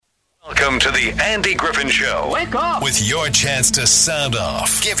Welcome to the Andy Griffin Show. Wake up! With your chance to sound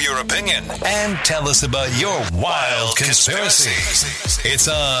off, give your opinion, and tell us about your wild conspiracies. It's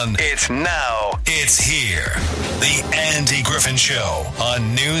on. It's now. It's here. The Andy Griffin Show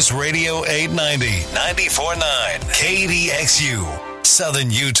on News Radio 890, 94.9, KDXU,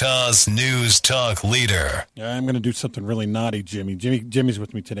 Southern Utah's news talk leader. I'm going to do something really naughty, Jimmy. Jimmy's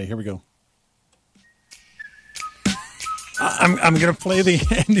with me today. Here we go. I'm going to play the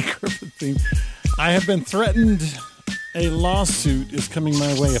Andy Griffin theme. I have been threatened. A lawsuit is coming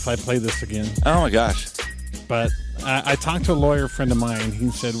my way if I play this again. Oh, my gosh. But I talked to a lawyer friend of mine. He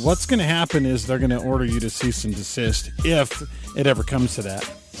said, what's going to happen is they're going to order you to cease and desist if it ever comes to that.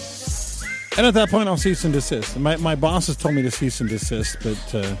 And at that point, I'll cease and desist. My boss has told me to cease and desist,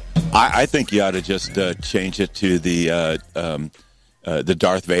 but... I think you ought to just change it to the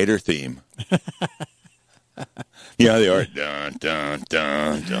Darth Vader theme. Yeah, they are. Dun, dun,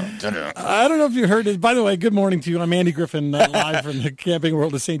 dun, dun, dun, dun. I don't know if you heard it. By the way, good morning to you. I'm Andy Griffin, live from the Camping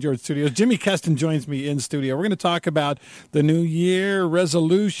World of St. George Studios. Jimi Kestin joins me in studio. We're going to talk about the new year,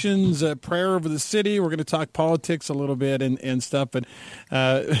 resolutions, prayer over the city. We're going to talk politics a little bit and stuff. But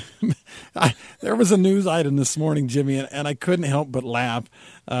there was a news item this morning, Jimmy, and I couldn't help but laugh.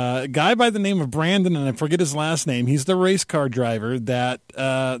 A guy by the name of Brandon, and I forget his last name. He's the race car driver that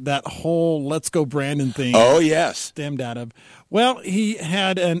whole "Let's Go Brandon" thing. Oh yes, stemmed out of. Well, he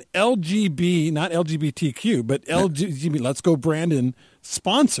had an LGB, not LGBTQ, but LGB, Let's Go Brandon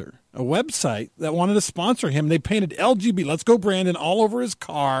sponsor, a website that wanted to sponsor him. They painted LGB, Let's Go Brandon, all over his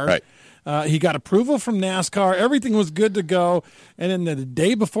car. Right. He got approval from NASCAR. Everything was good to go. And then the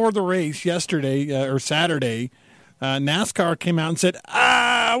day before the race, yesterday or Saturday, NASCAR came out and said,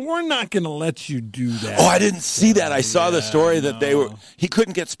 we're not going to let you do that. Oh, I didn't see that. I saw the story that he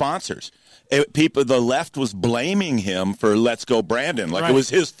couldn't get sponsors. The left was blaming him for "Let's Go Brandon," like it was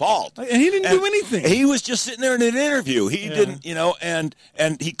his fault. And he didn't do anything. He was just sitting there in an interview. He didn't,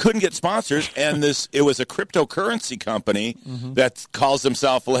 and he couldn't get sponsors. And it was a cryptocurrency company that calls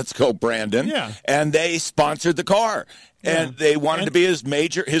himself "Let's Go Brandon." Yeah. And they sponsored the car. And they wanted to be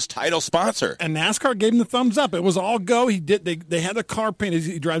his title sponsor. And NASCAR gave him the thumbs up. It was all go. They had the car painted.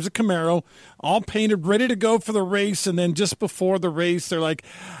 He drives a Camaro, all painted, ready to go for the race. And then just before the race, they're like,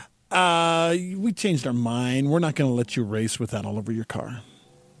 we changed our mind. We're not going to let you race with that all over your car.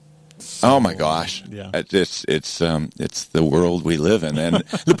 So, oh my gosh! Yeah, it's the world we live in, and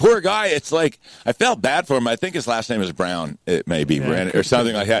the poor guy. It's like I felt bad for him. I think his last name is Brown. It may be Brandon or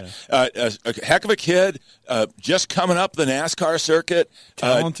something like that. A heck of a kid, just coming up the NASCAR circuit.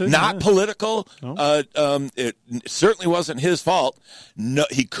 Talented, not political. No. It certainly wasn't his fault. No,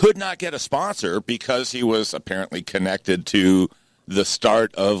 he could not get a sponsor because he was apparently connected to the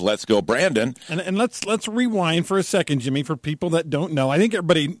start of "Let's Go Brandon." And let's rewind for a second, Jimmy, for people that don't know. I think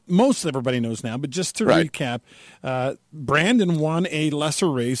most everybody knows now, but just to recap, Brandon won a lesser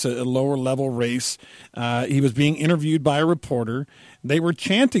race, a lower level race. He was being interviewed by a reporter. They were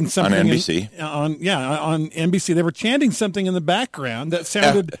chanting something on NBC. On NBC. They were chanting something in the background that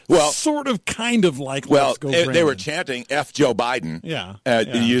sounded sort of kind of like "Let's Go Brandon." They were chanting "F Joe Biden."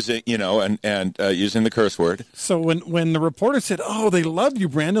 Using using the curse word. So when the reporter said, "Oh, they love you,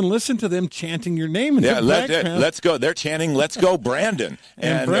 Brandon," listen to them chanting your name in the background. Let's go. They're chanting "Let's Go Brandon."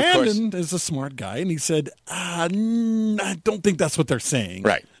 and Brandon is a smart guy, and he said, "I don't think that's what they're saying."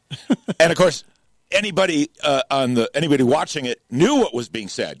 Right. And of course, anybody watching it knew what was being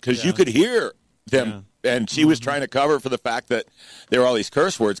said because you could hear them. Yeah. And she was trying to cover for the fact that there were all these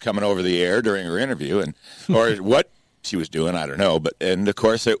curse words coming over the air during her interview, or what she was doing, I don't know. And of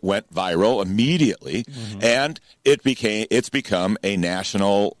course, it went viral immediately, and it's become a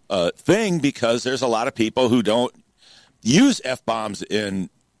national thing because there's a lot of people who don't use F-bombs in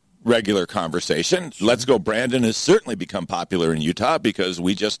regular conversation. "Let's Go Brandon" has certainly become popular in Utah because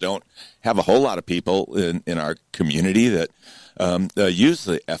we just don't have a whole lot of people in our community that use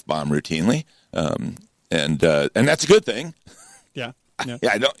the F-bomb routinely, and that's a good thing. Yeah.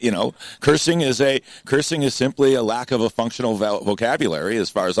 I don't. Cursing is simply a lack of a functional vocabulary,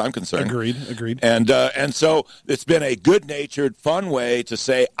 as far as I'm concerned. Agreed. And so it's been a good-natured, fun way to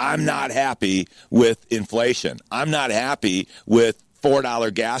say I'm not happy with inflation. I'm not happy with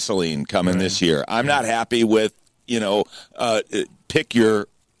 $4 gasoline coming this year. I'm not happy with pick your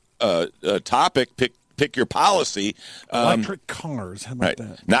topic, pick your policy. Electric cars. How about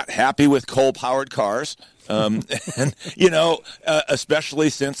that? Not happy with coal-powered cars. And, especially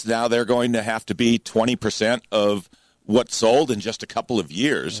since now they're going to have to be 20% of what's sold in just a couple of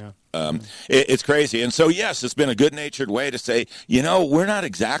years. Yeah. It's crazy. And so, yes, it's been a good-natured way to say, we're not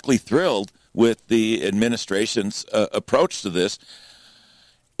exactly thrilled with the administration's approach to this.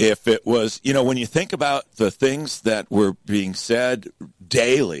 if it was, when you think about the things that were being said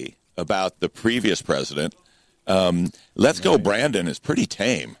daily about the previous president, Let's Go Brandon is pretty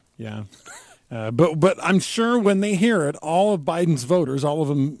tame. Yeah. But I'm sure when they hear it, all of Biden's voters, all of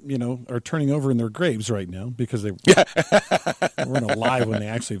them, are turning over in their graves right now because they weren't alive when they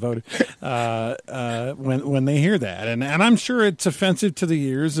actually voted. When they hear that, and I'm sure it's offensive to the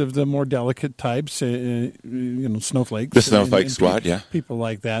ears of the more delicate types, snowflakes, the snowflake squad, people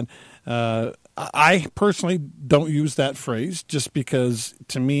like that. I personally don't use that phrase just because,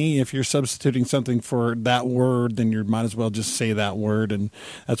 to me, if you're substituting something for that word, then you might as well just say that word, and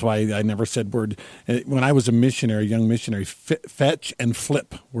that's why I never said word. When I was a young missionary, fetch and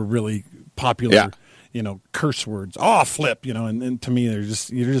flip were really popular. Yeah. Curse words. Oh, flip, and to me, you're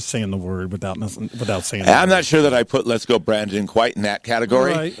just saying the word without saying. I'm not sure that I put "Let's Go Brandon" quite in that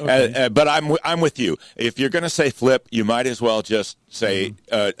category, right, okay. But I'm with you. If you're going to say flip, you might as well just say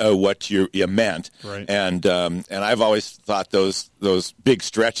what you meant. Right. And I've always thought those big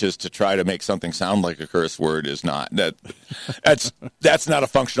stretches to try to make something sound like a curse word is not that's not a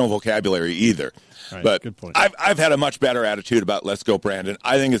functional vocabulary either. Right, but good point. I've had a much better attitude about "Let's Go Brandon."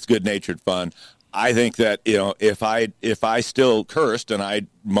 I think it's good-natured fun. I think that if I still cursed, and I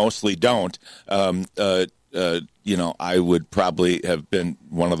mostly don't, I would probably have been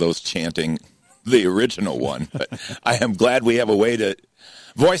one of those chanting the original one. But I am glad we have a way to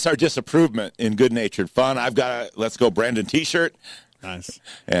voice our disapproval in good-natured fun. I've got a "Let's Go Brandon" T-shirt. Nice.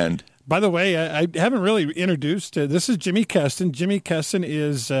 And by the way, I haven't really introduced. This is Jimi Kestin. Jimi Kestin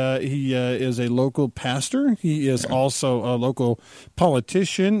is a local pastor. He is also a local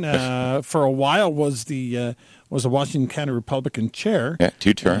politician. For a while, was a Washington County Republican chair. Yeah,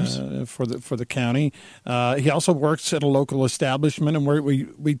 2 terms for the county. He also works at a local establishment, and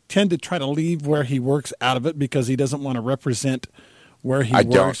we tend to try to leave where he works out of it because he doesn't want to represent where he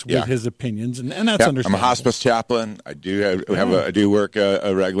works with his opinions, and that's understandable. I'm a hospice chaplain. I do I do work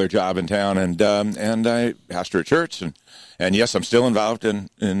a regular job in town, and I pastor a church, and yes, I'm still involved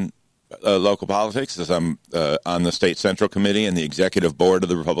in local politics, as I'm on the state central committee and the executive board of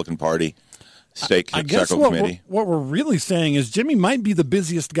the Republican Party state central committee. What we're really saying is Jimmy might be the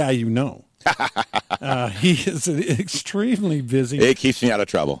busiest guy you know. He is extremely busy. It keeps me out of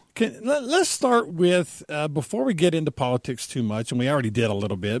trouble. Let's start with, before we get into politics too much, and we already did a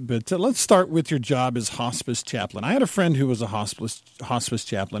little bit, but let's start with your job as hospice chaplain. I had a friend who was a hospice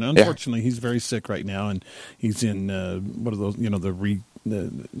chaplain. Unfortunately, he's very sick right now, and he's in what are those?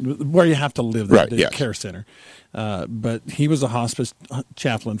 Where you have to live, the care center. But he was a hospice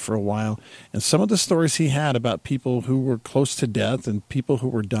chaplain for a while, and some of the stories he had about people who were close to death and people who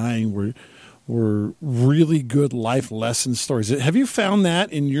were dying were really good life lesson stories. Have you found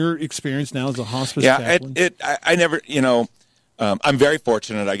that in your experience now as a hospice chaplain? I never, I'm very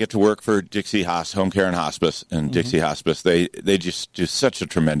fortunate. I get to work for Dixie Home Care and Hospice, and Dixie Hospice, they just do such a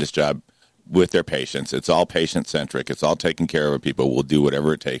tremendous job with their patients. It's all patient-centric. It's all taking care of people. We'll do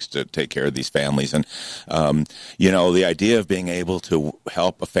whatever it takes to take care of these families. And, the idea of being able to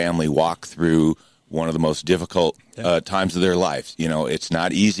help a family walk through one of the most difficult times of their lives. It's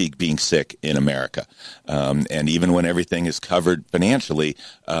not easy being sick in America. And even when everything is covered financially,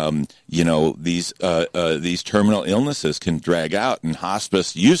 these terminal illnesses can drag out. And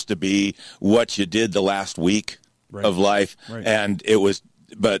hospice used to be what you did the last week of life. Right. And it was,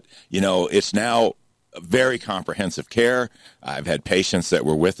 but, it's now very comprehensive care. I've had patients that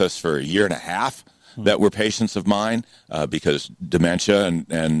were with us for a year and a half that were patients of mine because dementia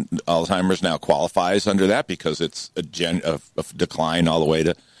and Alzheimer's now qualifies under that because it's a decline all the way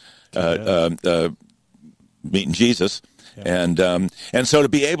to meeting Jesus. Yeah. And so to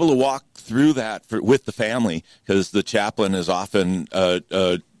be able to walk through that with the family, because the chaplain is often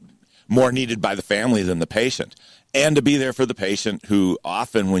more needed by the family than the patient. And to be there for the patient who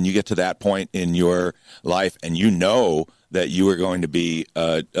often, when you get to that point in your life and that you are going to be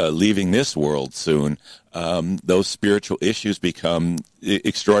leaving this world soon, those spiritual issues become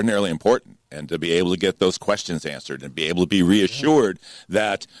extraordinarily important. And to be able to get those questions answered and be able to be reassured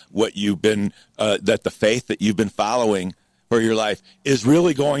that that the faith that you've been following for your life is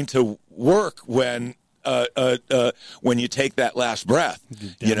really going to work when you take that last breath,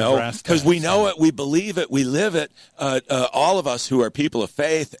 because we know it, we believe it, we live it. All of us who are people of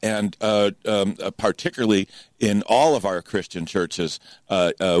faith, and particularly in all of our Christian churches,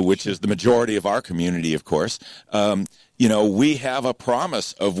 which is the majority of our community, of course, we have a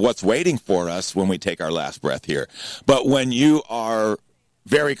promise of what's waiting for us when we take our last breath here. But when you are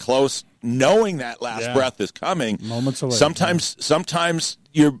very close, knowing that last breath is coming. Moments away. Sometimes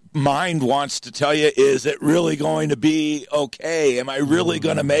your mind wants to tell you, is it really going to be okay? Am I really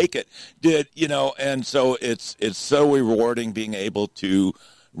going to make it? And so it's so rewarding being able to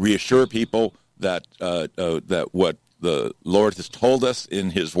reassure people that that what the Lord has told us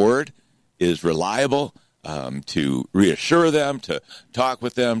in His Word is reliable, to reassure them, to talk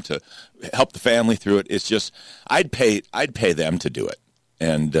with them, to help the family through it. It's just, I'd pay them to do it.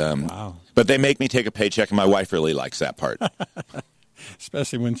 And but they make me take a paycheck, and my wife really likes that part.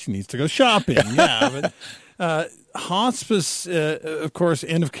 Especially when she needs to go shopping. Yeah, but hospice, of course,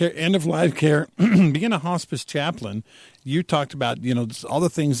 end of life care. Being a hospice chaplain, you talked about all the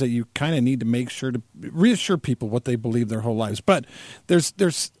things that you kind of need to make sure to reassure people what they believe their whole lives. But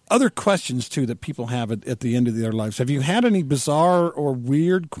there's other questions too that people have at the end of their lives. Have you had any bizarre or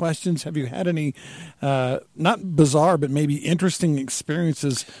weird questions? Have you had any not bizarre but maybe interesting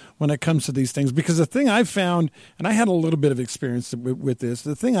experiences when it comes to these things? Because the thing I've found, and I had a little bit of experience with this,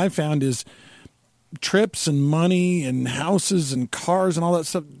 the thing I found is trips and money and houses and cars and all that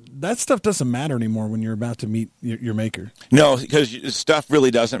stuff. That stuff doesn't matter anymore when you're about to meet your maker. No, because stuff really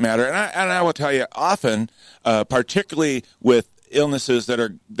doesn't matter. And I will tell you, often, particularly with illnesses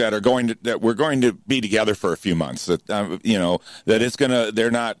that we're going to be together for a few months. That that it's gonna. They're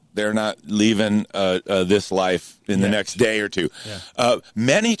not leaving this life in the next day or two. Yeah.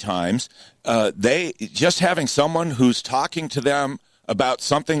 Many times, they just having someone who's talking to them about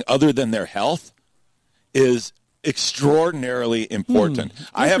something other than their health is extraordinarily important.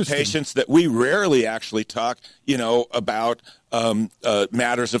 I have patients that we rarely actually talk, about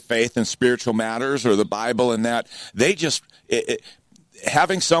matters of faith and spiritual matters or the Bible and that. They just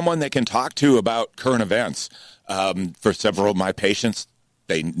having someone they can talk to about current events. For several of my patients,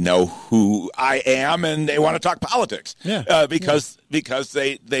 they know who I am and they want to talk politics. Because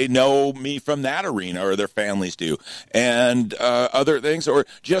they know me from that arena, or their families do, and other things, or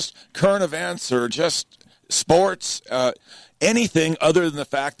just current events, or just sports, anything other than the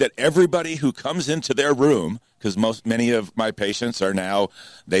fact that everybody who comes into their room, because many of my patients are now,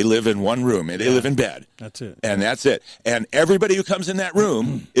 they live in one room, and they live in bed. That's it. And that's it. And everybody who comes in that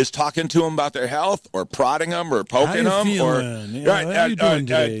room is talking to them about their health, or prodding them, or poking them,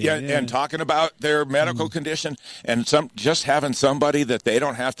 and talking about their medical condition, and just having somebody that they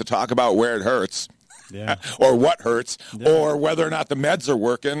don't have to talk about where it hurts. Yeah. Or what hurts, or whether or not the meds are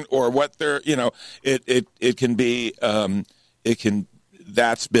working, or what they're, it can be,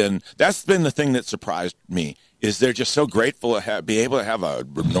 that's been the thing that surprised me, is they're just so grateful to be able to have a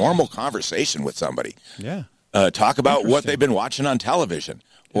normal conversation with somebody. Yeah. Talk about what they've been watching on television,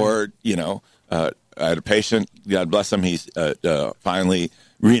 or, I had a patient, God bless him, he's finally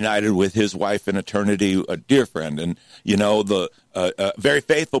reunited with his wife in eternity, a dear friend, and a very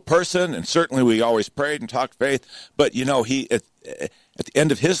faithful person, and certainly we always prayed and talked faith. But he at the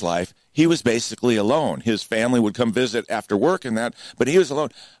end of his life, he was basically alone. His family would come visit after work and that, but he was alone.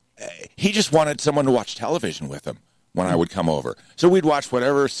 He just wanted someone to watch television with him when I would come over. So we'd watch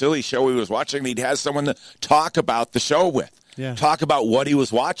whatever silly show he was watching. He'd have someone to talk about the show with, talk about what he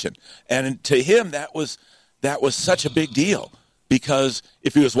was watching, and to him that was such a big deal. Because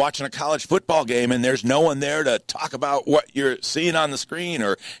if he was watching a college football game and there's no one there to talk about what you're seeing on the screen,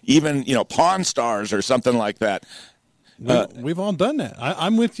 or even, Pawn Stars or something like that. We've all done that.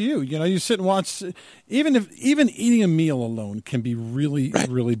 I'm with you. You sit and watch. Even eating a meal alone can be really,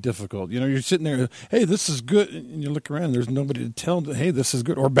 really difficult. You're sitting there. Hey, this is good, and you look around. There's nobody to tell. Hey, this is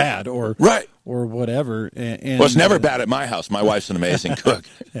good or bad or whatever. And well, it's never bad at my house. My wife's an amazing cook.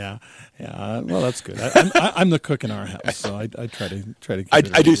 Yeah. Well, that's good. I'm the cook in our house, so I try to. I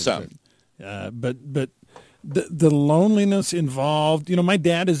do some. But the loneliness involved. My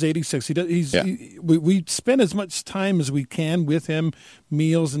dad is 86. We spend as much time as we can with him,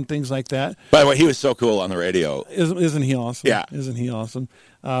 meals and things like that. By the way, he was so cool on the radio. Isn't he awesome? Yeah. Isn't he awesome?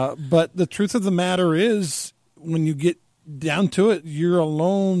 But the truth of the matter is, when you get down to it, you're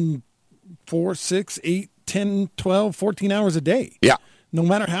alone 4, 6, 8, 10, 12, 14 hours a day. Yeah. No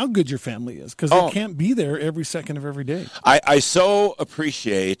matter how good your family is, because they can't be there every second of every day. I so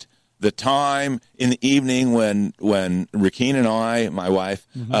appreciate the time in the evening when Rakeen and I, my wife,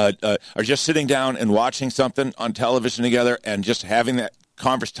 are just sitting down and watching something on television together, and just having that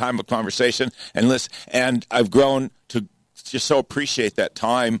time of conversation and listen. And I've grown to just so appreciate that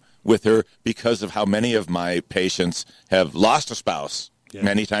time with her, because of how many of my patients have lost a spouse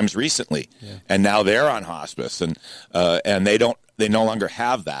many times recently, and now they're on hospice, and they no longer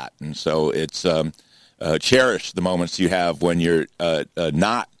have that, and so it's cherish the moments you have when you're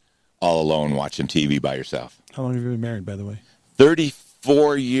not all alone watching TV by yourself. How long have you been married, by the way?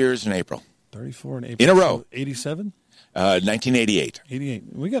 34 years in April. 34 in April. In a row. So 87? 1988. 88.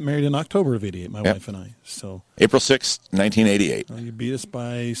 We got married in October of 88, my wife and I. So April 6th, 1988. you beat us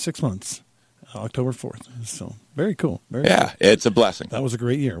by 6 months. October 4th. So very cool. Very cool. It's a blessing. That was a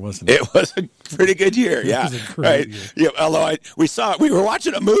great year, wasn't it? It was a pretty good year. Yeah. It was a great year. Yeah. Although we were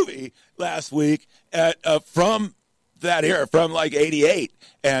watching a movie last week from that era, from like 88,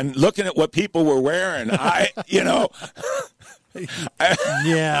 and looking at what people were wearing. Yeah,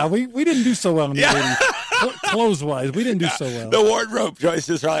 we didn't do so well in the 80s. Clothes-wise, we didn't do so well. The wardrobe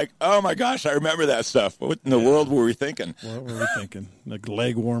choices are like, oh my gosh, I remember that stuff. What in the world were we thinking? What were we thinking? Like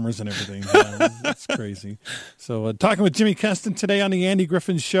leg warmers and everything. That's crazy. So talking with Jimi Kestin today on the Andy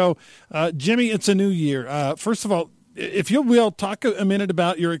Griffin Show. Jimmy, it's a new year. First of all, if you will, talk a minute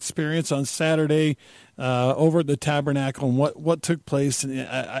about your experience on Saturday over at the Tabernacle and what took place. And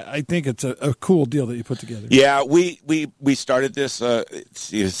I think it's a cool deal that you put together. Yeah, we started this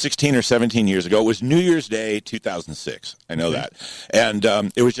 16 or 17 years ago. It was New Year's Day 2006. I know that. And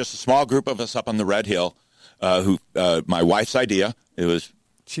it was just a small group of us up on the Red Hill my wife's idea. It was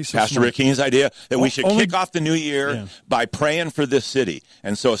Pastor Rick Keene's idea that we should kick off the new year by praying for this city.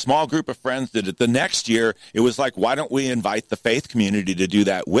 And so a small group of friends did it. The next year, it was like, why don't we invite the faith community to do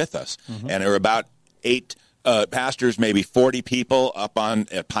that with us? Mm-hmm. And there were about 8 pastors, maybe 40 people up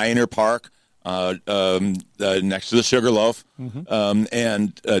at Pioneer Park next to the Sugarloaf,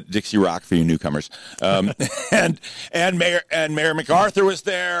 and Dixie Rock for you newcomers. And Mayor MacArthur was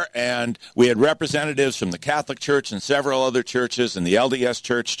there, and we had representatives from the Catholic Church and several other churches, and the LDS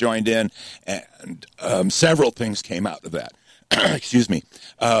Church joined in, and several things came out of that. Excuse me.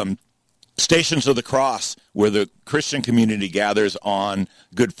 Stations of the Cross, where the Christian community gathers on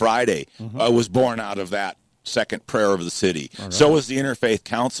Good Friday, was born out of that second prayer of the city. Right. So was the Interfaith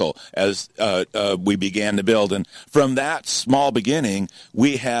Council as we began to build. And from that small beginning,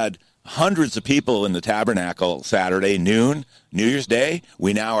 we had hundreds of people in the Tabernacle Saturday noon, New Year's Day.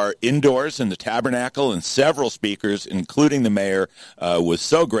 We now are indoors in the Tabernacle, and several speakers, including the mayor, was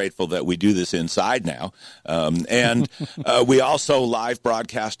so grateful that we do this inside now. And we also live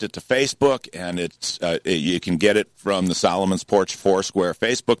broadcast it to Facebook, and you can get it from the Solomon's Porch Foursquare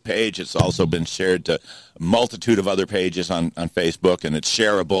Facebook page. It's also been shared to a multitude of other pages on Facebook, and it's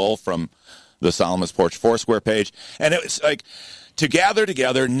shareable from the Solomon's Porch Foursquare page. And it was like to gather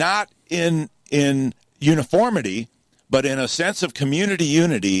together, not in uniformity, but in a sense of community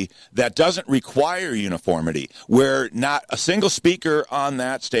unity that doesn't require uniformity, where not a single speaker on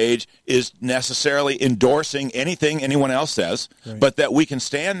that stage is necessarily endorsing anything anyone else says, but that we can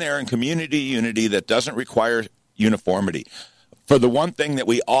stand there in community unity that doesn't require uniformity. For the one thing that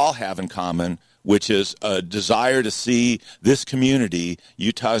we all have in common, which is a desire to see this community,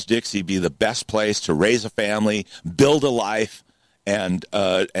 Utah's Dixie, be the best place to raise a family, build a life, and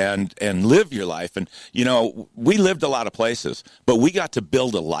live your life. And, we lived a lot of places, but we got to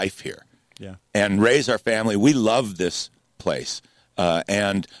build a life here and raise our family. We love this place.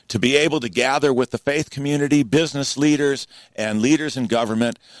 And to be able to gather with the faith community, business leaders, and leaders in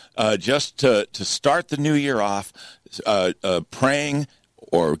government, just to start the new year off praying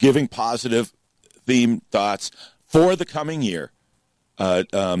or giving positive theme thoughts for the coming year,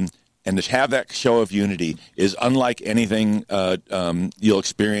 and to have that show of unity is unlike anything you'll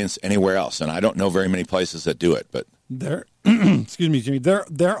experience anywhere else. And I don't know very many places that do it. But there, excuse me, Jimmy.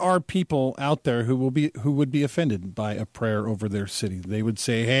 There are people out there who would be offended by a prayer over their city. They would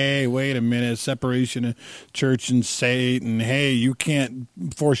say, "Hey, wait a minute, separation of church and state, and hey, you can't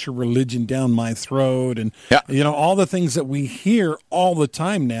force your religion down my throat," and all the things that we hear all the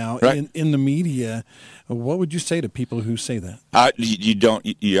time now in the media. What would you say to people who say that?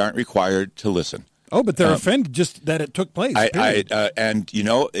 You aren't required to listen. Oh, but they're offended just that it took place. The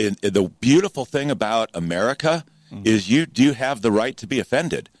beautiful thing about America is you do have the right to be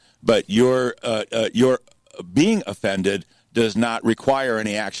offended, but your being offended does not require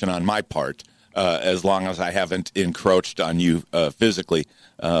any action on my part, as long as I haven't encroached on you physically.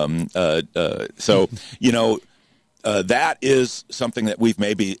 That is something that we've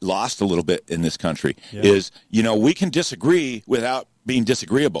maybe lost a little bit in this country, is, we can disagree without being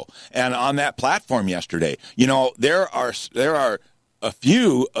disagreeable. And on that platform yesterday, there are a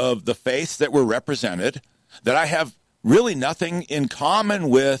few of the faiths that were represented that I have really nothing in common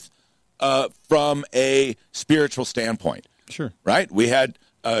with from a spiritual standpoint. Sure. Right? We had,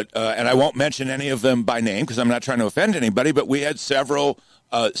 and I won't mention any of them by name because I'm not trying to offend anybody, but we had several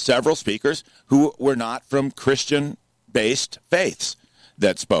speakers who were not from Christian-based faiths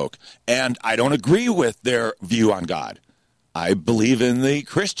that spoke. And I don't agree with their view on God. I believe in the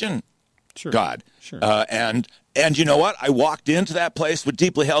Christian God. Sure. And you know what? I walked into that place with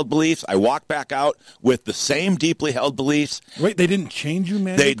deeply held beliefs. I walked back out with the same deeply held beliefs. Wait, they didn't change you,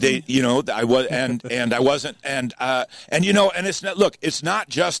 man? They, I was, and I wasn't, and it's not. Look, it's not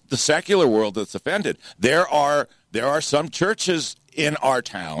just the secular world that's offended. There are some churches in our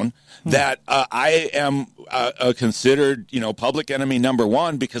town that I am considered, public enemy number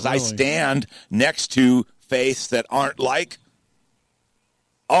one because I stand next to faiths that aren't like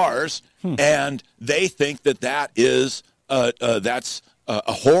ours, and they think that is that's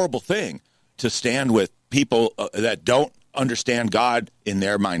a horrible thing to stand with people that don't understand God in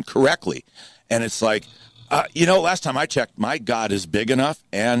their mind correctly. And it's like, last time I checked, my God is big enough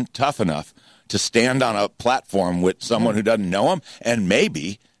and tough enough to stand on a platform with someone who doesn't know him, and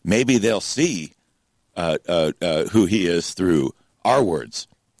maybe they'll see who he is through our words.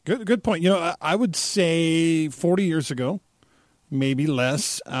 Good point. I would say 40 years ago, maybe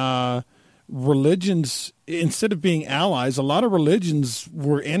less, religions, instead of being allies, a lot of religions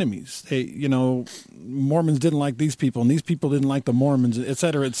were enemies. Mormons didn't like these people, and these people didn't like the Mormons, et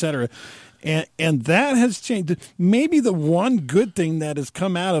cetera, et cetera. And that has changed. Maybe the one good thing that has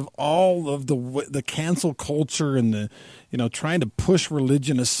come out of all of the cancel culture and the, trying to push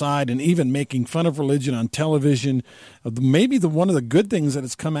religion aside and even making fun of religion on television, maybe one of the good things that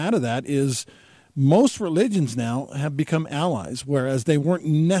has come out of that is most religions now have become allies, whereas they weren't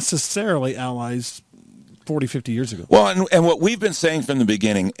necessarily allies 40, 50 years ago. Well, and what we've been saying from the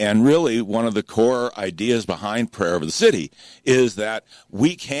beginning, and really one of the core ideas behind Prayer of the City, is that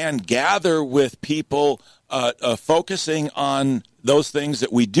we can gather with people focusing on those things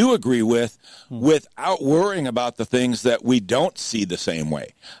that we do agree with without worrying about the things that we don't see the same way.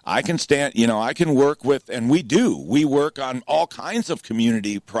 I can I can work with, and we work on all kinds of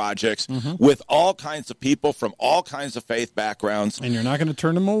community projects with all kinds of people from all kinds of faith backgrounds. And you're not going to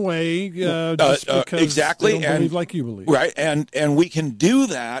turn them away just because exactly. they don't believe like you believe. Right, and we can do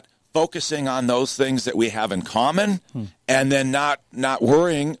that focusing on those things that we have in common, and then not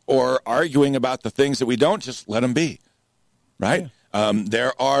worrying or arguing about the things that we don't. Just let them be. Right?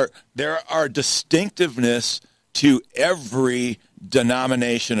 Yeah. There are distinctiveness to every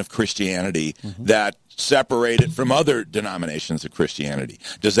denomination of Christianity that separate it from other denominations of Christianity.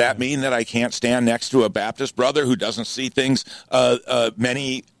 Does that mean that I can't stand next to a Baptist brother who doesn't see things,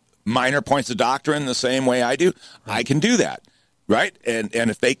 many minor points of doctrine the same way I do? Right. I can do that. Right? And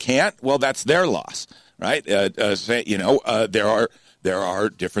if they can't, well, that's their loss. Right? There are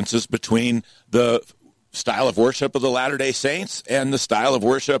differences between the style of worship of the Latter-day Saints and the style of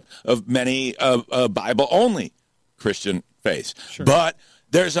worship of many Bible-only Christian faiths. Sure. But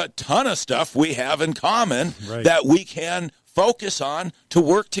there's a ton of stuff we have in common that we can focus on to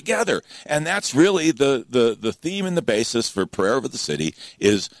work together. And that's really the theme and the basis for Prayer of the City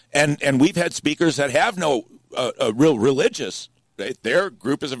is, and we've had speakers that have no real religious, their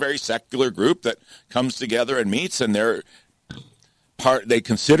group is a very secular group that comes together and meets, and they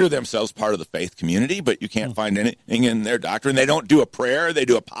consider themselves part of the faith community, but you can't find anything in their doctrine. They don't do a prayer. They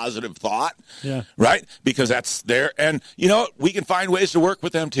do a positive thought, right? Because that's there. And, we can find ways to work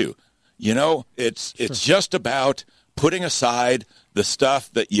with them, too. It's just about putting aside the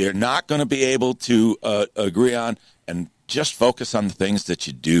stuff that you're not going to be able to agree on and just focus on the things that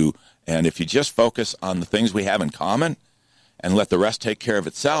you do. And if you just focus on the things we have in common and let the rest take care of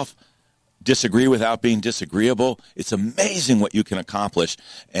itself, disagree without being disagreeable, it's amazing what you can accomplish.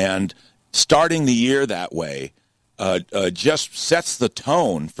 And starting the year that way just sets the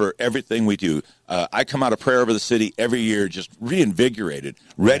tone for everything we do. I come out of Prayer Over the City every year just reinvigorated,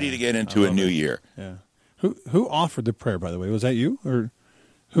 ready to get into a new year. Yeah. Who offered the prayer, by the way? Was that you, or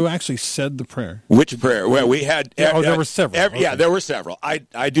who actually said the prayer? Which prayer? Well, we had. there were several. Yeah, there were several. I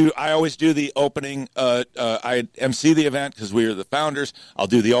always do the opening. I MC the event because we are the founders. I'll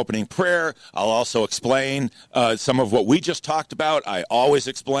do the opening prayer. I'll also explain some of what we just talked about. I always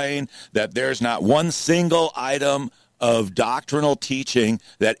explain that there's not one single item of doctrinal teaching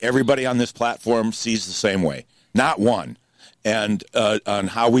that everybody on this platform sees the same way. Not one. And on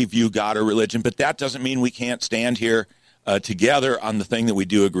how we view God or religion. But that doesn't mean we can't stand here together on the thing that we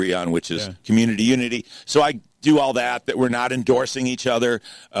do agree on, which is community unity. So I do all that we're not endorsing each other.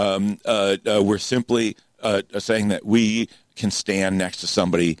 We're simply saying that we can stand next to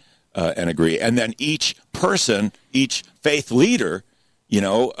somebody and agree. And then each person, each faith leader,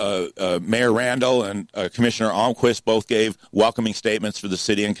 Mayor Randall and Commissioner Almquist both gave welcoming statements for the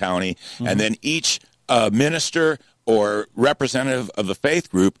city and county. And then each minister or representative of the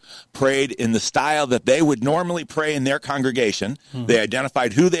faith group prayed in the style that they would normally pray in their congregation. They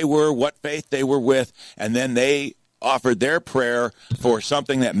identified who they were, what faith they were with, and then they offered their prayer for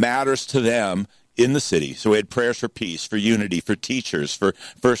something that matters to them in the city. So we had prayers for peace, for unity, for teachers, for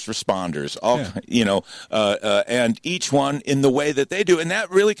first responders, and each one in the way that they do. And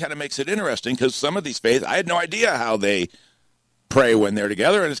that really kind of makes it interesting, because some of these faiths, I had no idea how they pray when they're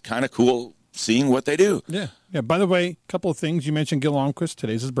together, and it's kind of cool seeing what they do. Yeah. Yeah. By the way, a couple of things. You mentioned Gil Almquist.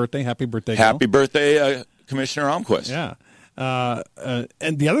 Today's his birthday. Happy birthday, Gil. Happy birthday, Commissioner Almquist. Yeah.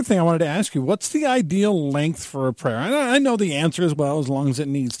 And the other thing I wanted to ask you, what's the ideal length for a prayer? I know the answer as well, as long as it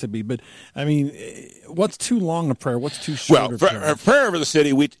needs to be, but I mean, what's too long a prayer? What's too short Well, a prayer? Well, prayer over the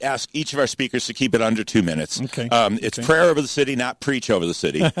city, we ask each of our speakers to keep it under 2 minutes. Okay. It's prayer over the city, not preach over the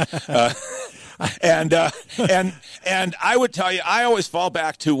city. And I would tell you, I always fall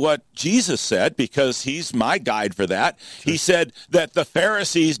back to what Jesus said, because he's my guide for that. Sure. He said that the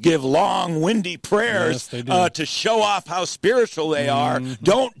Pharisees give long, windy prayers to show off how spiritual they are.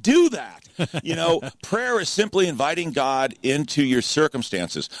 Don't do that. Prayer is simply inviting God into your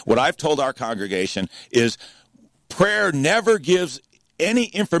circumstances. What I've told our congregation is prayer never gives any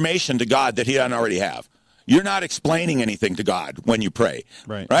information to God that he doesn't already have. You're not explaining anything to God when you pray,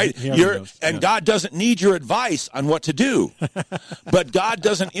 right? God doesn't need your advice on what to do, but God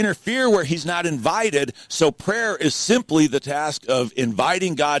doesn't interfere where he's not invited. So prayer is simply the task of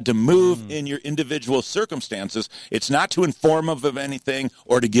inviting God to move in your individual circumstances. It's not to inform him of anything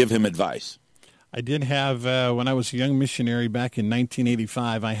or to give him advice. I did have, when I was a young missionary back in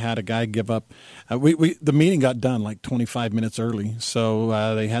 1985, I had a guy give up. The meeting got done like 25 minutes early,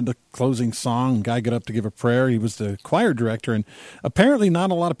 so they had the closing song. Guy got up to give a prayer. He was the choir director, and apparently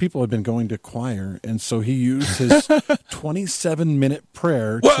not a lot of people had been going to choir, and so he used his 27-minute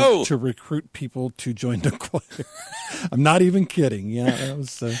prayer to recruit people to join the choir. I'm not even kidding. Yeah, that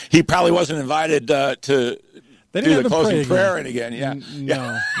was, he probably wasn't invited to do the closing prayer again. Yeah,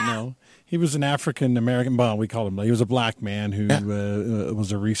 no. He was an African-American, well, we call him, he was a black man who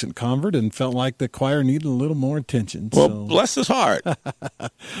was a recent convert and felt like the choir needed a little more attention. Well, bless his heart.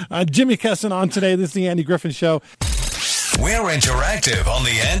 Jimi Kestin on today. This is the Andy Griffin Show. We're interactive on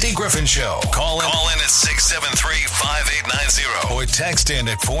the Andy Griffin Show. Call in at 673-5890 or text in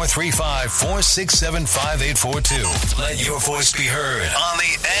at 435-467-5842. Let your voice be heard on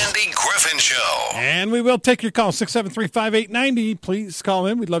the Andy Griffin Show. And we will take your call, 673-5890. Please call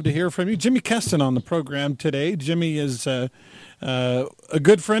in. We'd love to hear from you. Jimi Kestin on the program today. Jimmy is a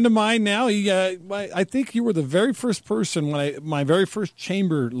good friend of mine now. I think you were the very first person my very first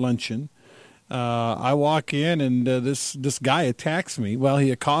chamber luncheon. I walk in and this guy attacks me. Well,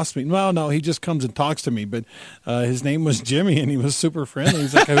 he accosts me. Well, no, he just comes and talks to me. But his name was Jimmy, and he was super friendly.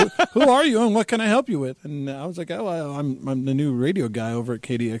 He's like, "Who are you, and what can I help you with?" And I was like, "Oh, I'm the new radio guy over at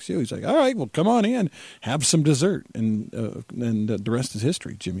KDXU." He's like, "All right, well, come on in, have some dessert," and the rest is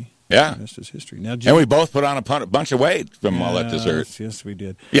history, Jimmy. Yeah. The rest is history. Now, Jimmy, and we both put on a bunch of weight from all that dessert. Yes, we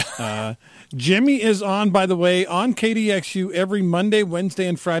did. Yeah. Jimmy is on, by the way, on KDXU every Monday, Wednesday,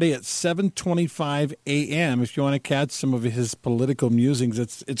 and Friday at 7:25 a.m. If you want to catch some of his political musings,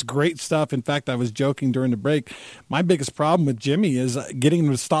 it's great stuff. In fact, I was joking during the break. My biggest problem with Jimmy is getting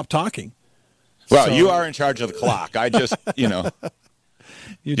him to stop talking. Well, you are in charge of the clock. I just,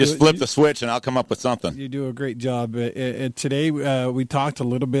 flip the switch and I'll come up with something. You do a great job. Today we talked a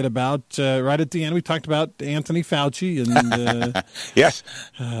little bit about, right at the end, we talked about Anthony Fauci. And yes.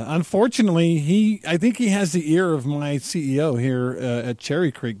 Unfortunately, I think he has the ear of my CEO here at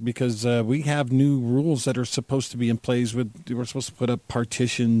Cherry Creek, because we have new rules that are supposed to be in place. We're supposed to put up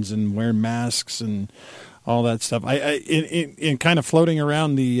partitions and wear masks and all that stuff. In kind of floating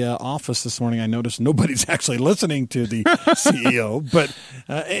around the office this morning, I noticed nobody's actually listening to the CEO. But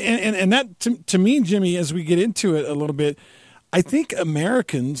and that to me, Jimmy, as we get into it a little bit, I think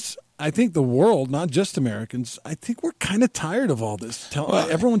Americans, I think the world, not just Americans, I think we're kind of tired of all this.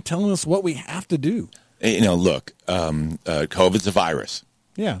 Everyone telling us what we have to do. Look, COVID's a virus.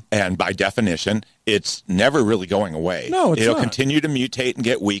 Yeah. And by definition, it's never really going away. No, it'll continue to mutate and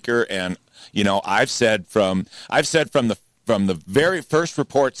get weaker. And I've said from the very first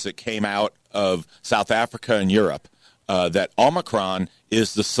reports that came out of South Africa and Europe that Omicron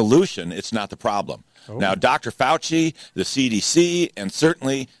is the solution. It's not the problem. Oh. Now, Dr. Fauci, the CDC, and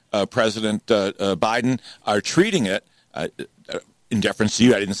certainly President Biden are treating it. In deference to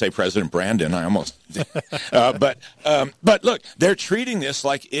you, I didn't say President Brandon. I almost did. But look, they're treating this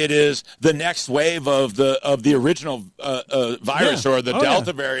like it is the next wave of the original virus or the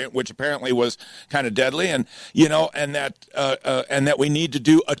Delta variant, which apparently was kind of deadly, and that we need to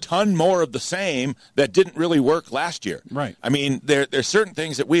do a ton more of the same that didn't really work last year. Right. I mean, there's certain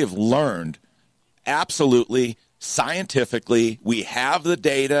things that we have learned absolutely scientifically, we have the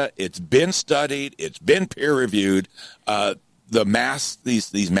data. It's been studied. It's been peer-reviewed. The masks,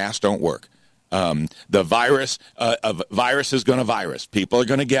 these masks don't work. The virus, a virus is going to virus. People are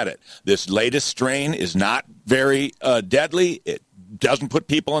going to get it. This latest strain is not very deadly. It doesn't put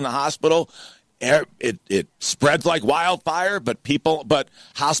people in the hospital. It spreads like wildfire, but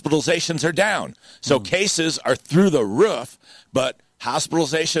hospitalizations are down. So cases are through the roof, but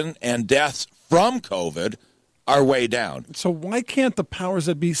hospitalization and deaths from COVID are way down. So why can't the powers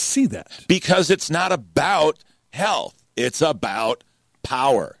that be see that? Because it's not about health. It's about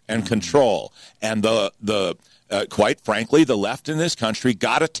power and control. And quite frankly, the left in this country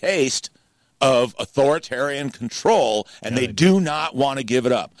got a taste of authoritarian control, and they do not want to give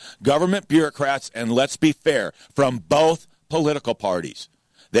it up. Government bureaucrats, and let's be fair, from both political parties,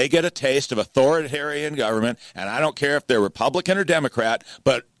 they get a taste of authoritarian government, and I don't care if they're Republican or Democrat,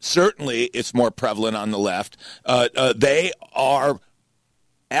 but certainly it's more prevalent on the left. They are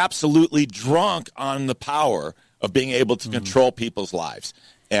absolutely drunk on the power of being able to control people's lives.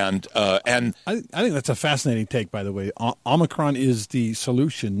 And I think that's a fascinating take, by the way. Omicron is the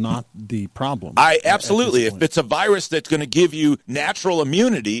solution, not the problem. Absolutely. If it's a virus that's going to give you natural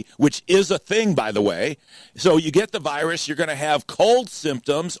immunity, which is a thing, by the way, so you get the virus, you're going to have cold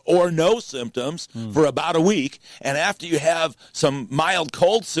symptoms or no symptoms for about a week. And after you have some mild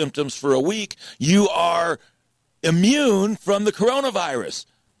cold symptoms for a week, you are immune from the coronavirus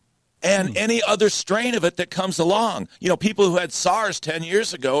and any other strain of it that comes along. You know, people who had SARS 10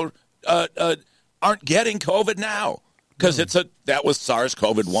 years ago aren't getting COVID now because that was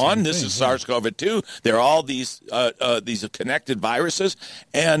SARS-CoV-1. This is SARS-CoV-2. There are all these connected viruses.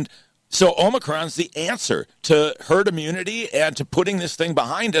 And so Omicron's the answer to herd immunity and to putting this thing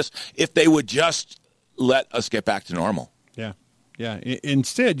behind us if they would just let us get back to normal. Yeah. Yeah.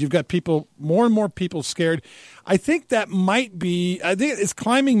 Instead, you've got more and more people scared. I think it's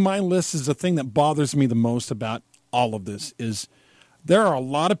climbing my list is the thing that bothers me the most about all of this is there are a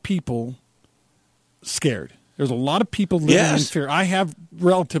lot of people scared. There's a lot of people living in fear. I have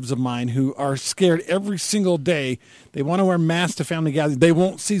relatives of mine who are scared every single day. They want to wear masks to family gatherings. They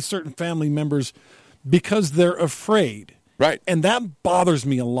won't see certain family members because they're afraid. Right. And that bothers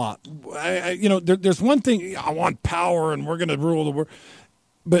me a lot. There's one thing, I want power and we're going to rule the world.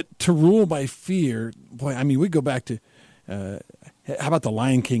 But to rule by fear, boy, I mean, we go back to, how about the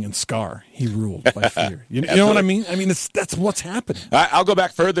Lion King and Scar? He ruled by fear. You know what I mean? I mean, that's what's happening. I'll go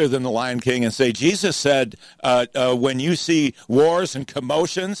back further than the Lion King and say Jesus said, when you see wars and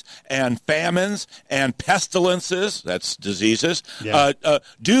commotions and famines and pestilences, that's diseases,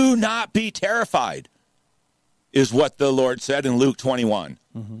 do not be terrified. Is what the Lord said in Luke 21.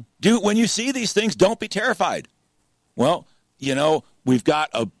 When you see these things, don't be terrified. Well, we've got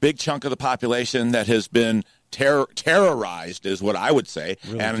a big chunk of the population that has been terrorized, is what I would say.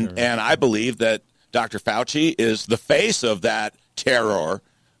 Really and I believe that Dr. Fauci is the face of that terror,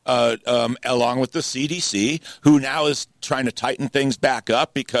 along with the CDC, who now is trying to tighten things back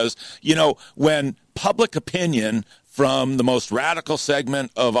up because, when public opinion from the most radical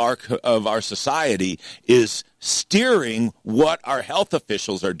segment of our society is steering what our health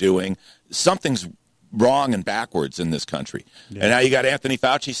officials are doing, something's wrong and backwards in this country. Yeah. And now you got Anthony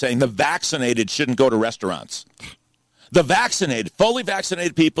Fauci saying the vaccinated shouldn't go to restaurants. The fully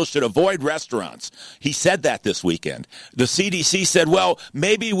vaccinated people should avoid restaurants. He said that this weekend. The CDC said, well,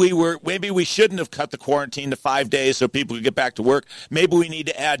 maybe we shouldn't have cut the quarantine to 5 days so people could get back to work. Maybe we need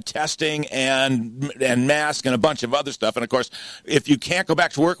to add testing and masks and a bunch of other stuff. And of course, if you can't go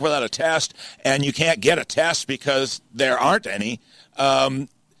back to work without a test and you can't get a test because there aren't any, I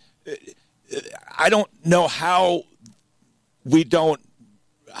don't know how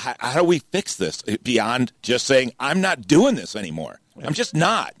do we fix this beyond just saying, I'm not doing this anymore? Yeah. I'm just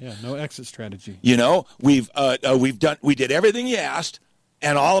not. Yeah, no exit strategy. We did everything you asked,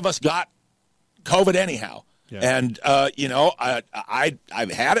 and all of us got COVID anyhow. Yeah. And,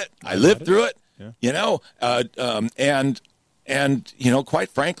 I've had it. I lived through it, and quite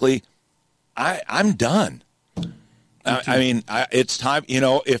frankly, I'm done. I mean, it's time,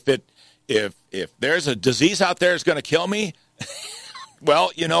 if there's a disease out there that's going to kill me,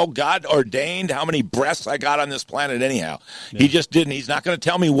 well, God ordained how many breaths I got on this planet anyhow. Yeah. He just didn't. He's not going to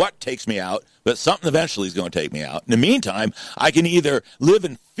tell me what takes me out, but something eventually is going to take me out. In the meantime, I can either live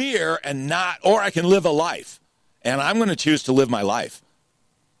in fear or I can live a life. And I'm going to choose to live my life.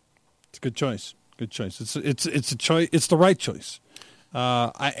 It's a good choice. Good choice. It's a choice. It's the right choice.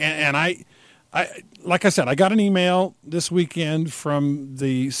 I like I said, I got an email this weekend from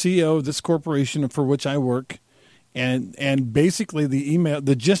the CEO of this corporation for which I work. And basically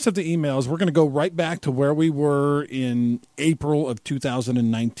the gist of the email is we're going to go right back to where we were in April of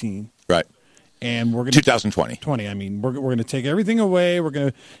 2019. Right. And we're going 2020. I mean, we're going to take everything away. You're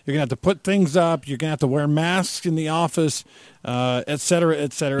going to have to put things up. You're going to have to wear masks in the office, et cetera,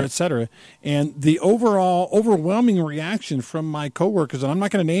 et cetera, et cetera. And the overwhelming reaction from my coworkers, and I'm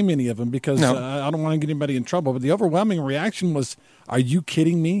not going to name any of them because I don't want to get anybody in trouble, but the overwhelming reaction was, "Are you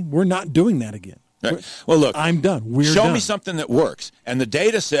kidding me? We're not doing that again." Right. Well, look, I'm done. Show done. me something that works. And the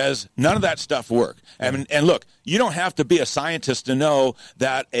data says none of that stuff works. And look, you don't have to be a scientist to know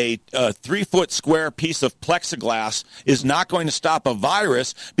that a 3-foot square piece of plexiglass is not going to stop a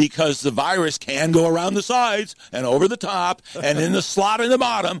virus because the virus can go around the sides and over the top and in the slot in the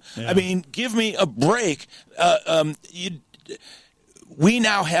bottom. Yeah. I mean, give me a break. We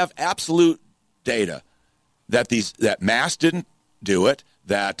now have absolute data that masks didn't do it,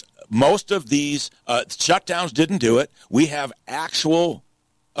 that most of these shutdowns didn't do it. We have actual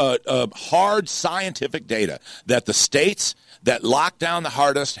hard scientific data that the states that locked down the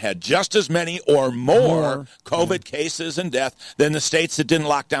hardest had just as many or more COVID cases and death than the states that didn't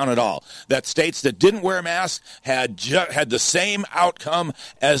lock down at all. That states that didn't wear masks had the same outcome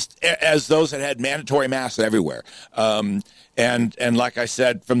as those that had mandatory masks everywhere. And like I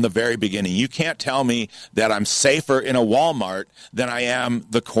said from the very beginning, you can't tell me that I'm safer in a Walmart than I am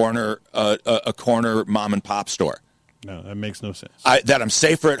a corner mom and pop store. No, that makes no sense. That I'm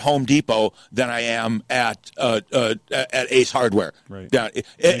safer at Home Depot than I am at Ace Hardware. Right. It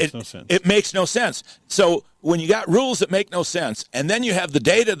makes no sense. It makes no sense. So when you got rules that make no sense, and then you have the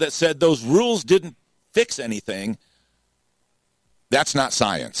data that said those rules didn't fix anything, that's not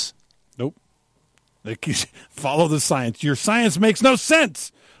science. Nope. Follow the science. Your science makes no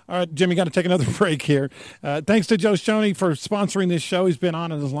sense. All right, Jimmy, got to take another break here. Thanks to Joe Shoney for sponsoring this show. He's been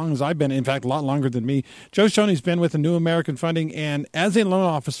on it as long as I've been, in fact, a lot longer than me. Joe Shoney's been with the New American Funding and as a loan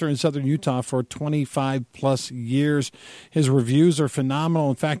officer in Southern Utah for 25-plus years. His reviews are phenomenal.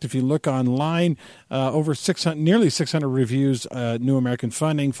 In fact, if you look online, nearly 600 reviews, New American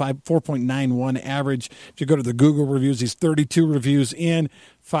Funding, 4.91 average. If you go to the Google reviews, he's 32 reviews in.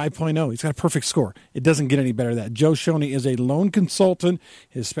 5.0. He's got a perfect score. It doesn't get any better than that. Joe Shoney is a loan consultant.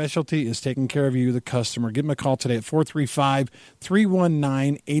 His specialty is taking care of you, the customer. Give him a call today at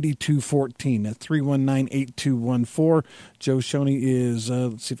 435-319-8214. That's 319-8214. Joe Shoney is,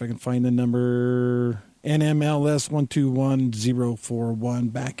 let's see if I can find the number, NMLS 121041.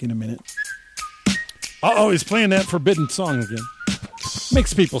 Back in a minute. He's playing that forbidden song again.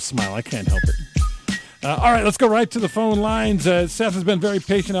 Makes people smile. I can't help it. All right, let's go right to the phone lines. Seth has been very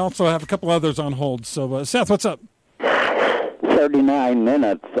patient. I also have a couple others on hold. So, Seth, what's up? 39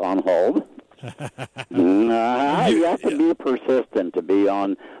 minutes on hold. You have to be persistent to be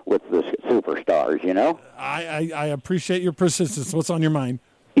on with the superstars, you know? I appreciate your persistence. What's on your mind?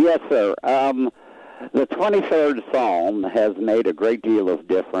 Yes, sir. The 23rd Psalm has made a great deal of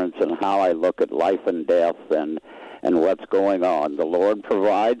difference in how I look at life and death and what's going on. The Lord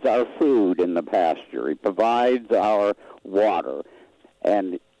provides our food in the pasture. He provides our water.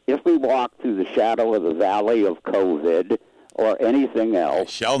 And if we walk through the shadow of the valley of COVID or anything else,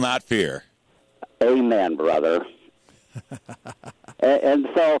 I shall not fear. Amen, brother. And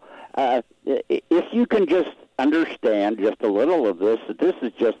so if you can just understand just a little of this, that this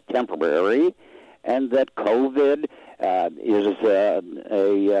is just temporary, and that COVID is a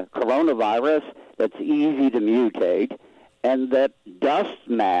coronavirus that's easy to mutate, and that dust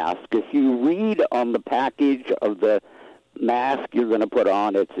mask, if you read on the package of the mask you're going to put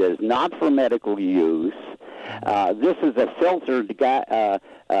on, it says not for medical use. This is a filtered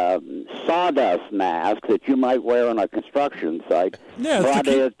sawdust mask that you might wear on a construction site.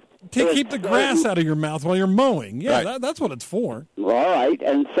 Yeah, to keep the grass out of your mouth while you're mowing. Yeah, right. That's what it's for. All right,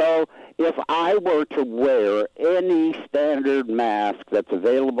 and so if I were to wear any standard mask that's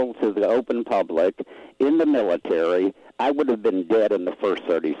available to the open public in the military, I would have been dead in the first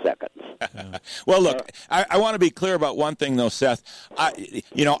 30 seconds. Well, look, I want to be clear about one thing, though, Seth. I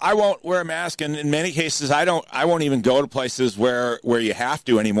won't wear a mask, and in many cases, I won't even go to places where you have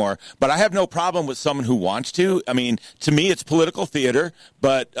to anymore. But I have no problem with someone who wants to. I mean, to me, it's political theater,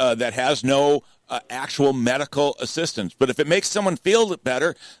 but that has no actual medical assistance. But if it makes someone feel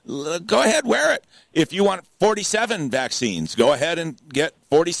better, go ahead, wear it. If you want 47 vaccines, go ahead and get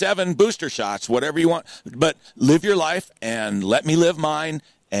 47 booster shots, whatever you want. But live your life and let me live mine,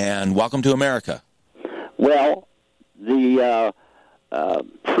 and welcome to America. Well, the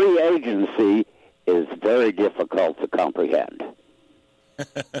free agency is very difficult to comprehend.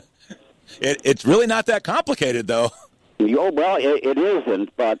 It's really not that complicated, though. Well, it isn't,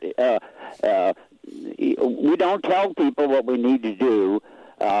 but we don't tell people what we need to do.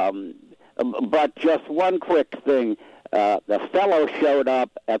 But just one quick thing. The fellow showed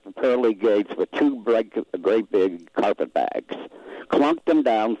up at the pearly gates with two great big carpet bags, clunked them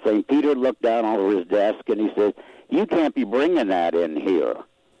down. St. Peter looked down over his desk, and he said, "You can't be bringing that in here."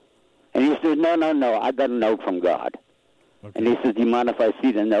 And he said, No, I got a note from God. Okay. And he says, "Do you mind if I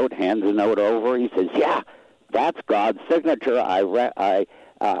see the note?" Hands the note over. He says, "Yeah, that's God's signature. I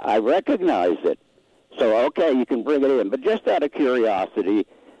recognize it. So, okay, you can bring it in. But just out of curiosity,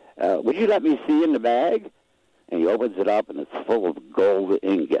 would you let me see in the bag?" And he opens it up, and it's full of gold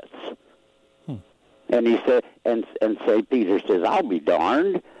ingots. And he said, and St. Peter says, "I'll be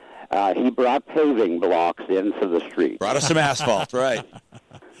darned." He brought paving blocks in for the street. Brought us some asphalt, right?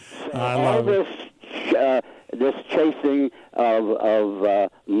 So all this chasing of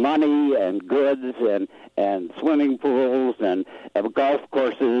money and goods and swimming pools and golf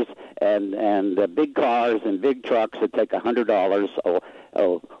courses and big cars and big trucks that take $100. $4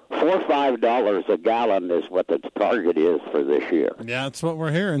 or $5 a gallon is what the target is for this year. Yeah, that's what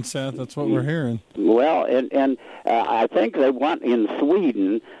we're hearing, Seth. That's what we're hearing. Well, and I think they want in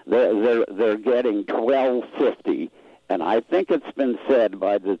Sweden they're getting $12.50, and I think it's been said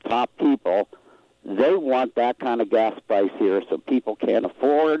by the top people they want that kind of gas price here, so people can't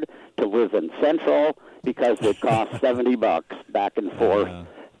afford to live in Central because it costs $70 back and forth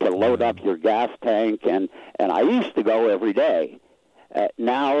to load up your gas tank, and I used to go every day.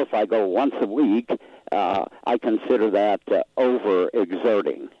 Now, if I go once a week, I consider that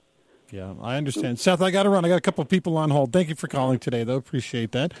overexerting. Yeah, I understand. Seth, I got to run. I got a couple of people on hold. Thank you for calling today, though.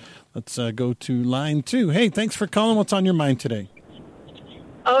 Appreciate that. Let's go to line 2. Hey, thanks for calling. What's on your mind today?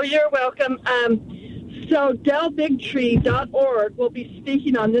 Oh, you're welcome. So DellBigTree.org will be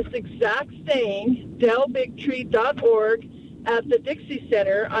speaking on this exact thing, DellBigTree.org, at the Dixie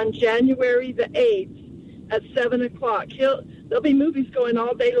Center on January the 8th at 7 o'clock. There'll be movies going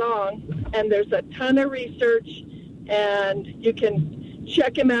all day long, and there's a ton of research, and you can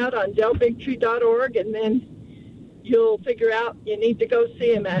check him out on DellBigTree.org, and then you'll figure out you need to go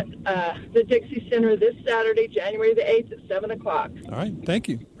see him at the Dixie Center this Saturday, January the 8th at 7 o'clock. All right. Thank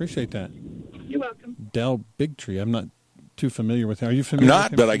you. Appreciate that. You're welcome. Del Bigtree. I'm not too familiar with him. Are you familiar with him?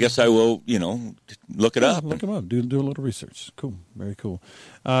 I'm not, but I guess I will, look it up. Look him up. Do a little research. Cool. Very cool.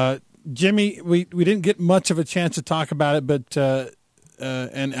 Jimmy, we didn't get much of a chance to talk about it, but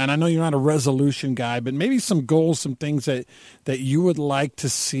and I know you're not a resolution guy, but maybe some goals, some things that you would like to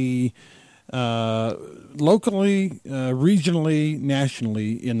see locally, regionally,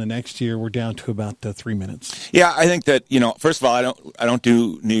 nationally in the next year. We're down to about 3 minutes. Yeah, I think that first of all, I don't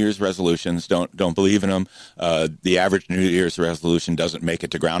do New Year's resolutions. Don't believe in them. The average New Year's resolution doesn't make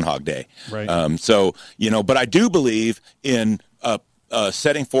it to Groundhog Day. Right. But I do believe in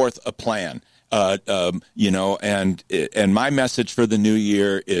setting forth a plan. And my message for the new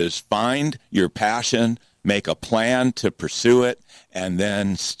year is find your passion, make a plan to pursue it, and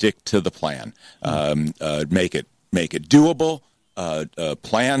then stick to the plan. Make it doable.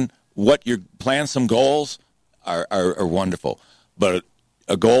 Plan some goals are wonderful, but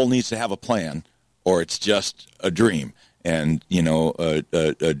a goal needs to have a plan, or it's just a dream. And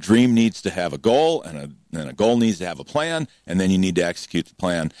a dream needs to have a goal, and a goal needs to have a plan, and then you need to execute the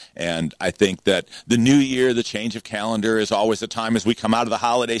plan. And I think that the new year, the change of calendar, is always a time as we come out of the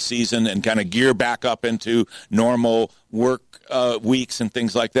holiday season and kind of gear back up into normal work weeks and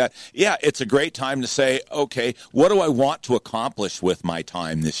things like that. Yeah, it's a great time to say, okay, what do I want to accomplish with my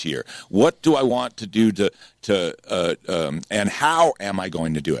time this year? What do I want to do and how am I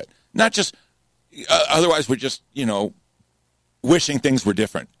going to do it? Not just otherwise we're just wishing things were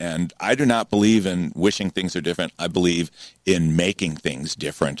different. And I do not believe in wishing things are different. I believe in making things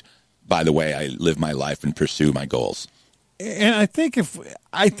different by the way I live my life and pursue my goals. And I think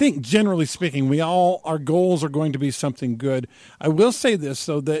generally speaking, our goals are going to be something good. I will say this,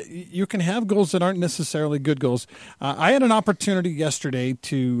 though, that you can have goals that aren't necessarily good goals. I had an opportunity yesterday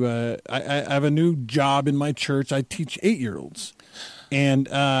I have a new job in my church. I teach 8-year-olds. And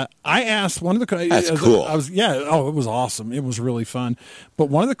I asked one of the questions. That's cool. It was awesome. It was really fun. But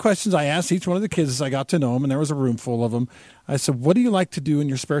one of the questions I asked each one of the kids as I got to know them, and there was a room full of them, I said, "What do you like to do in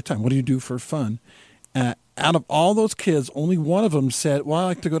your spare time? What do you do for fun?" Out of all those kids, only one of them said, "Well, I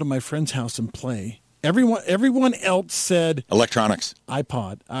like to go to my friend's house and play." Everyone else said electronics,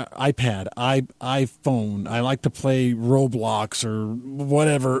 iPad, iPhone. I like to play Roblox or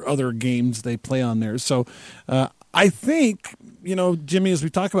whatever other games they play on there. So I think, Jimmy, as we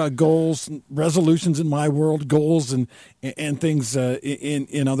talk about goals, resolutions in my world, goals and things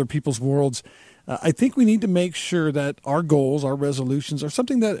in other people's worlds, I think we need to make sure that our goals, our resolutions, are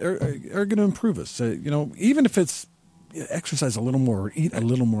something that are going to improve us. Even if it's exercise a little more or eat a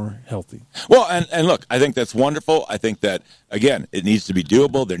little more healthy. Well, and look, I think that's wonderful. I think that, again, it needs to be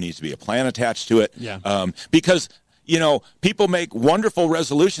doable. There needs to be a plan attached to it. Yeah. Because, people make wonderful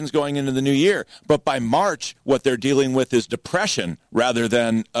resolutions going into the new year, but by March, what they're dealing with is depression rather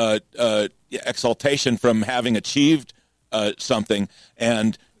than exaltation from having achieved something.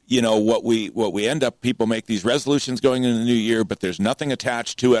 And what we end up, people make these resolutions going into the new year, but there's nothing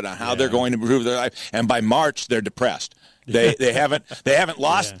attached to it on how they're going to improve their life. And by March, they're depressed. They haven't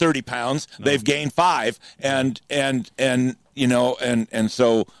lost 30 pounds. No. They've gained 5. And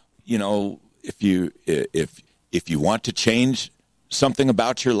so, if you want to change something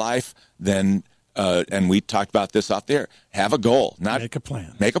about your life, then and we talked about this out there, have a goal, not make a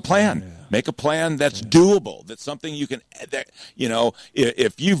plan. Make a plan. Yeah. Make a plan that's doable. That's something you can.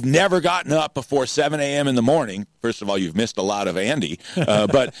 If you've never gotten up before 7 a.m. in the morning, first of all, you've missed a lot of Andy.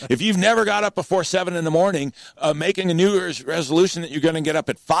 But if you've never got up before 7 in the morning, making a New Year's resolution that you're going to get up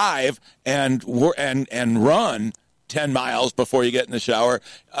at 5 and run 10 miles before you get in the shower,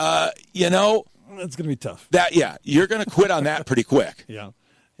 it's going to be tough. You're going to quit on that pretty quick.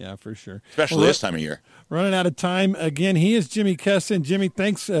 Yeah, for sure. Especially this time of year. Running out of time. Again, he is Jimi Kestin. Jimmy,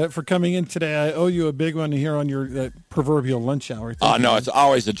 thanks for coming in today. I owe you a big one here on your proverbial lunch hour. No, it's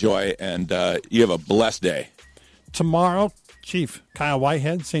always a joy, and you have a blessed day. Tomorrow, Chief Kyle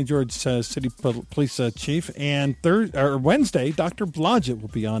Whitehead, St. George City Police Chief, and Wednesday, Dr. Blodgett will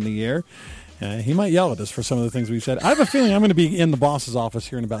be on the air. He might yell at us for some of the things we've said. I have a feeling I'm going to be in the boss's office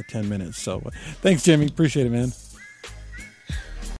here in about 10 minutes. So thanks, Jimmy. Appreciate it, man.